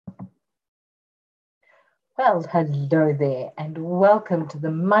Well, hello there, and welcome to the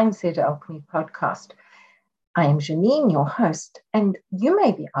Mindset Alchemy podcast. I am Janine, your host, and you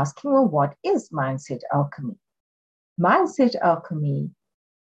may be asking, well, what is Mindset Alchemy? Mindset Alchemy,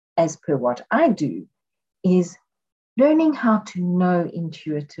 as per what I do, is learning how to know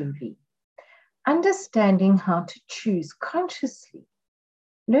intuitively, understanding how to choose consciously,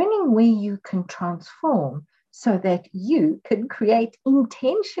 learning where you can transform so that you can create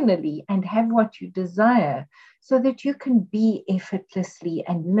intentionally and have what you desire so that you can be effortlessly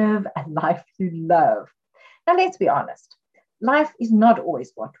and live a life you love. Now, let's be honest, life is not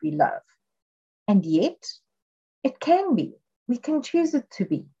always what we love, and yet it can be. We can choose it to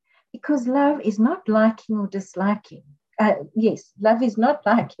be because love is not liking or disliking. Yes, love is not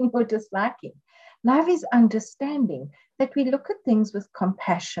liking or disliking. Love is understanding that we look at things with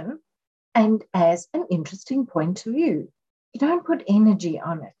compassion and as an interesting point of view. We don't put energy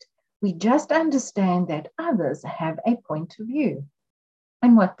on it. We just understand that others have a point of view.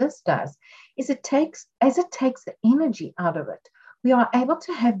 And what this does is it takes the energy out of it, we are able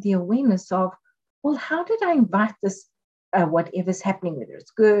to have the awareness of, well, how did I invite this, whatever's happening, whether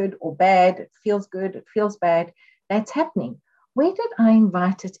it's good or bad, it feels bad, that's happening. Where did I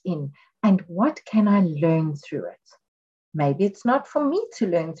invite it in? And what can I learn through it? Maybe it's not for me to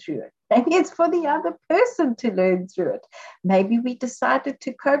learn through it. Maybe it's for the other person to learn through it. Maybe we decided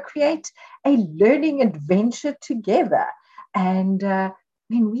to co create a learning adventure together. And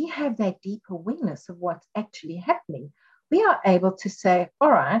when we have that deep awareness of what's actually happening, we are able to say,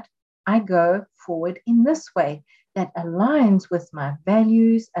 all right, I go forward in this way that aligns with my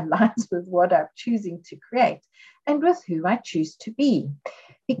values, aligns with what I'm choosing to create, and with who I choose to be.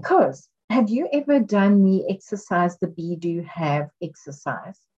 Because have you ever done the exercise, the be, do, have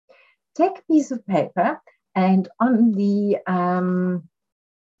exercise? Take a piece of paper and on the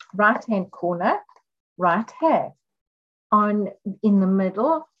right hand corner, write have. On in the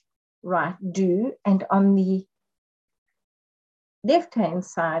middle, write do, and on the left hand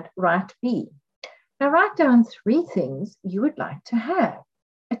side, write be. Now write down three things you would like to have,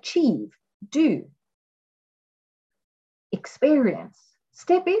 achieve, do, experience,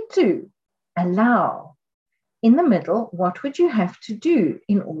 step into, allow. In the middle, what would you have to do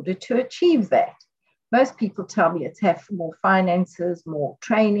in order to achieve that? Most people tell me it's have more finances, more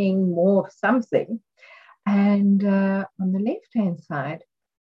training, more something. And on the left-hand side,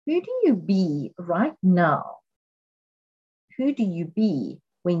 who do you be right now? Who do you be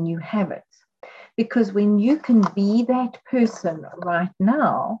when you have it? Because when you can be that person right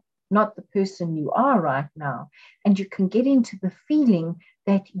now, not the person you are right now, and you can get into the feeling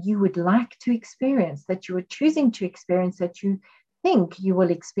that you would like to experience, that you are choosing to experience, that you think you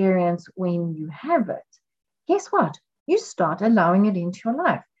will experience when you have it, guess what? You start allowing it into your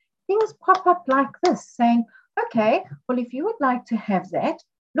life. Things pop up like this saying, okay, well, if you would like to have that,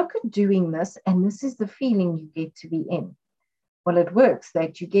 look at doing this, and this is the feeling you get to be in. Well, it works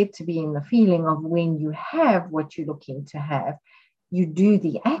that you get to be in the feeling of when you have what you're looking to have, you do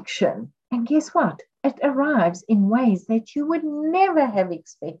the action. And guess what? It arrives in ways that you would never have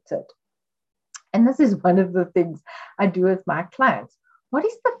expected. And this is one of the things I do with my clients. What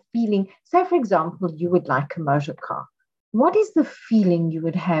is the feeling? So, for example, you would like a motor car. What is the feeling you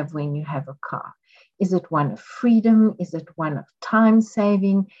would have when you have a car? Is it one of freedom? Is it one of time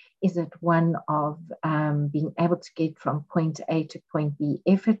saving? Is it one of being able to get from point A to point B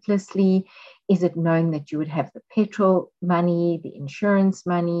effortlessly? Is it knowing that you would have the petrol money, the insurance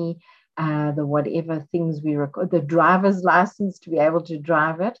money, the whatever things we record, the driver's license to be able to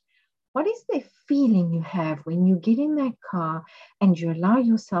drive it? What is the feeling you have when you get in that car and you allow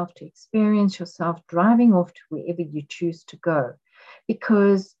yourself to experience yourself driving off to wherever you choose to go?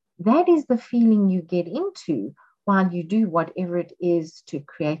 Because that is the feeling you get into while you do whatever it is to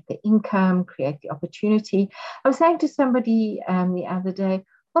create the income, create the opportunity. I was saying to somebody the other day,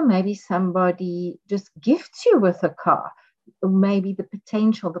 well, maybe somebody just gifts you with a car. Maybe the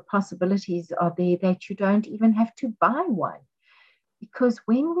potential, the possibilities are there that you don't even have to buy one. Because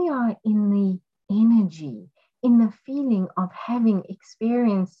when we are in the energy, in the feeling of having the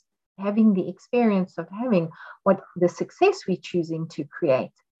experience of having what the success we're choosing to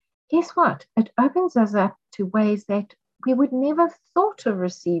create, guess what? It opens us up to ways that we would never thought of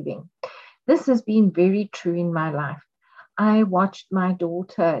receiving. This has been very true in my life. I watched my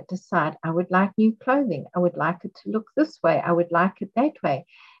daughter decide I would like new clothing. I would like it to look this way. I would like it that way.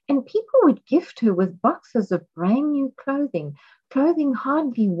 And people would gift her with boxes of brand new clothing, clothing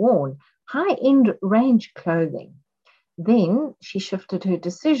hardly worn, high end range clothing. Then she shifted her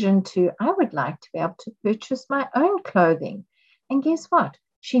decision to, I would like to be able to purchase my own clothing. And guess what?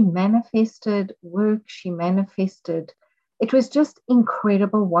 She manifested work, she manifested. It was just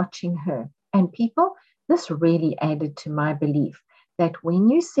incredible watching her. And people, this really added to my belief that when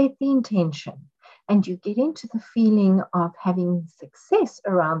you set the intention and you get into the feeling of having success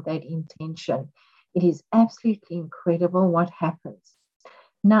around that intention, it is absolutely incredible what happens.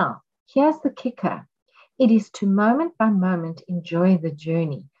 Now, here's the kicker. It is to moment by moment enjoy the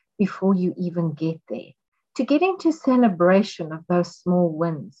journey before you even get there, to get into celebration of those small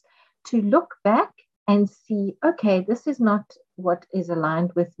wins, to look back and see, okay, this is not what is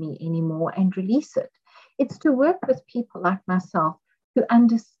aligned with me anymore, and release it. It's to work with people like myself who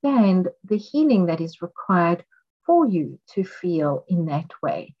understand the healing that is required for you to feel in that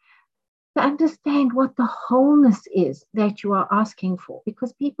way, to understand what the wholeness is that you are asking for.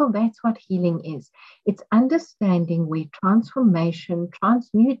 Because people, that's what healing is. It's understanding where transformation,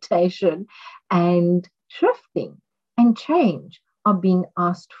 transmutation, and shifting and change are being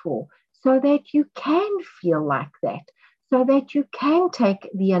asked for, so that you can feel like that, so that you can take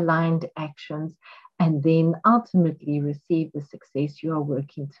the aligned actions and then ultimately receive the success you are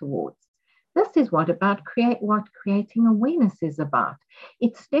working towards. This is what creating awareness is about.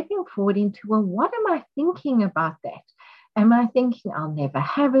 It's stepping forward into, well, what am I thinking about that? Am I thinking I'll never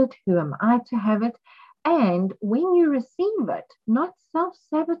have it? Who am I to have it? And when you receive it, not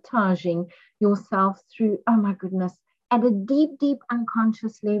self-sabotaging yourself through, oh my goodness, at a deep, deep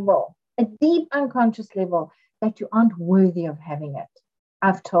unconscious level, that you aren't worthy of having it.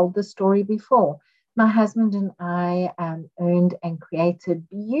 I've told the story before. My husband and I earned and created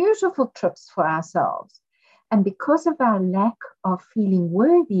beautiful trips for ourselves. And because of our lack of feeling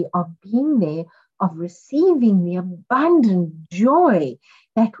worthy of being there, of receiving the abundant joy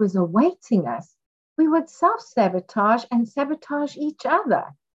that was awaiting us, we would self-sabotage and sabotage each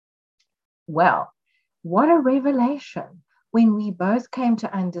other. Well, what a revelation. When we both came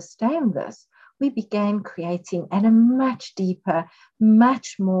to understand this, we began creating at a much deeper,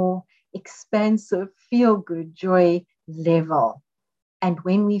 much more expansive, feel-good joy level. And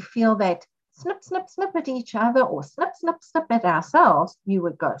when we feel that snip, snip, snip at each other, or snip, snip, snip at ourselves, you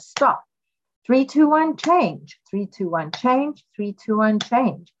would go, stop. 3, 2, 1, change. 3, 2, 1, change. 3, 2, 1,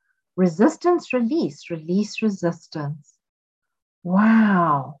 change. Resistance, release. Release, resistance.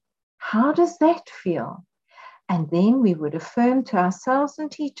 Wow. How does that feel? And then we would affirm to ourselves and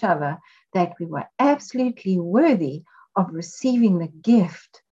to each other that we were absolutely worthy of receiving the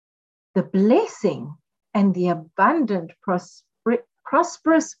gift, the blessing, and the abundant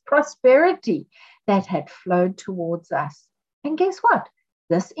prosperous prosperity that had flowed towards us. And guess what?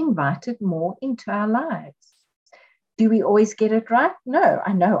 This invited more into our lives. Do we always get it right? No,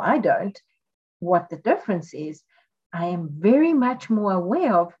 I know I don't. What the difference is, I am very much more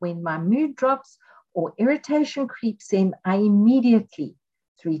aware of when my mood drops or irritation creeps in. I immediately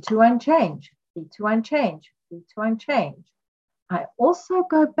 3, 2, 1, change. 3, 2, 1, change. 3, 2, 1, change. I also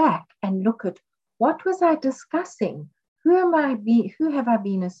go back and look at, what was I discussing? Who have I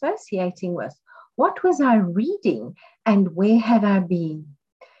been associating with? What was I reading, and where had I been?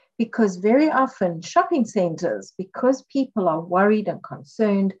 Because very often shopping centers, because people are worried and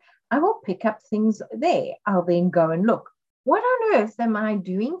concerned, I will pick up things there. I'll then go and look. What on earth am I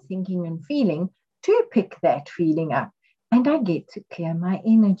doing, thinking and feeling to pick that feeling up? And I get to clear my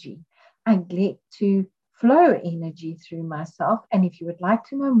energy. I get to flow energy through myself. And if you would like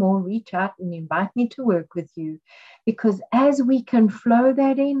to know more, reach out and invite me to work with you. Because as we can flow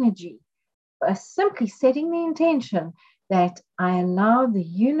that energy, by simply setting the intention that I allow the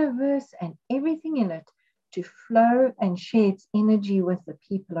universe and everything in it to flow and share its energy with the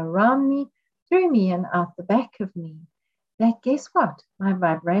people around me, through me and out the back of me, that guess what? My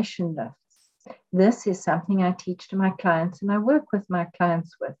vibration lifts. This is something I teach to my clients and I work with my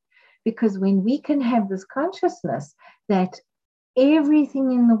clients with, because when we can have this consciousness that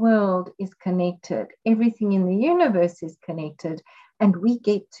everything in the world is connected, everything in the universe is connected, and we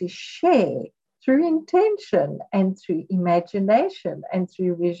get to share through intention and through imagination and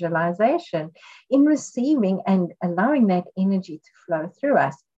through visualization in receiving and allowing that energy to flow through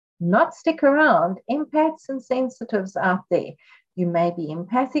us, not stick around. Empaths and sensitives out there, you may be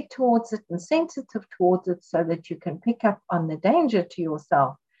empathic towards it and sensitive towards it so that you can pick up on the danger to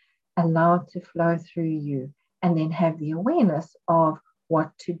yourself. Allow it to flow through you and then have the awareness of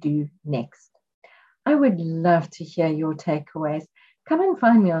what to do next. I would love to hear your takeaways. Come and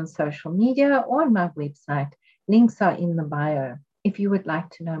find me on social media or on my website. Links are in the bio. If you would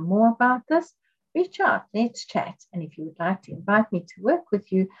like to know more about this, reach out, let's chat. And if you would like to invite me to work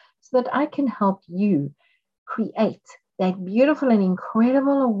with you so that I can help you create that beautiful and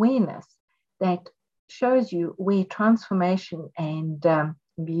incredible awareness that shows you where transformation and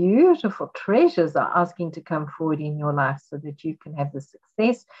beautiful treasures are asking to come forward in your life so that you can have the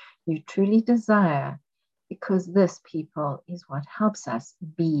success you truly desire. Because this, people, is what helps us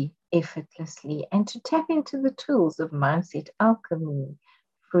be effortlessly and to tap into the tools of mindset alchemy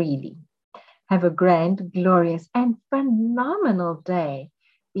freely. Have a grand, glorious, and phenomenal day,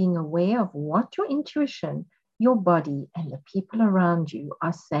 being aware of what your intuition, your body, and the people around you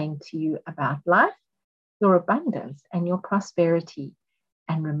are saying to you about life, your abundance, and your prosperity.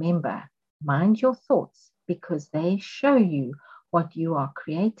 And remember, mind your thoughts because they show you what you are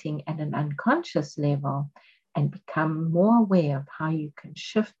creating at an unconscious level, and become more aware of how you can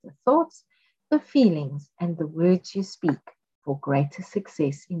shift the thoughts, the feelings, and the words you speak for greater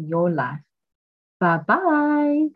success in your life. Bye-bye.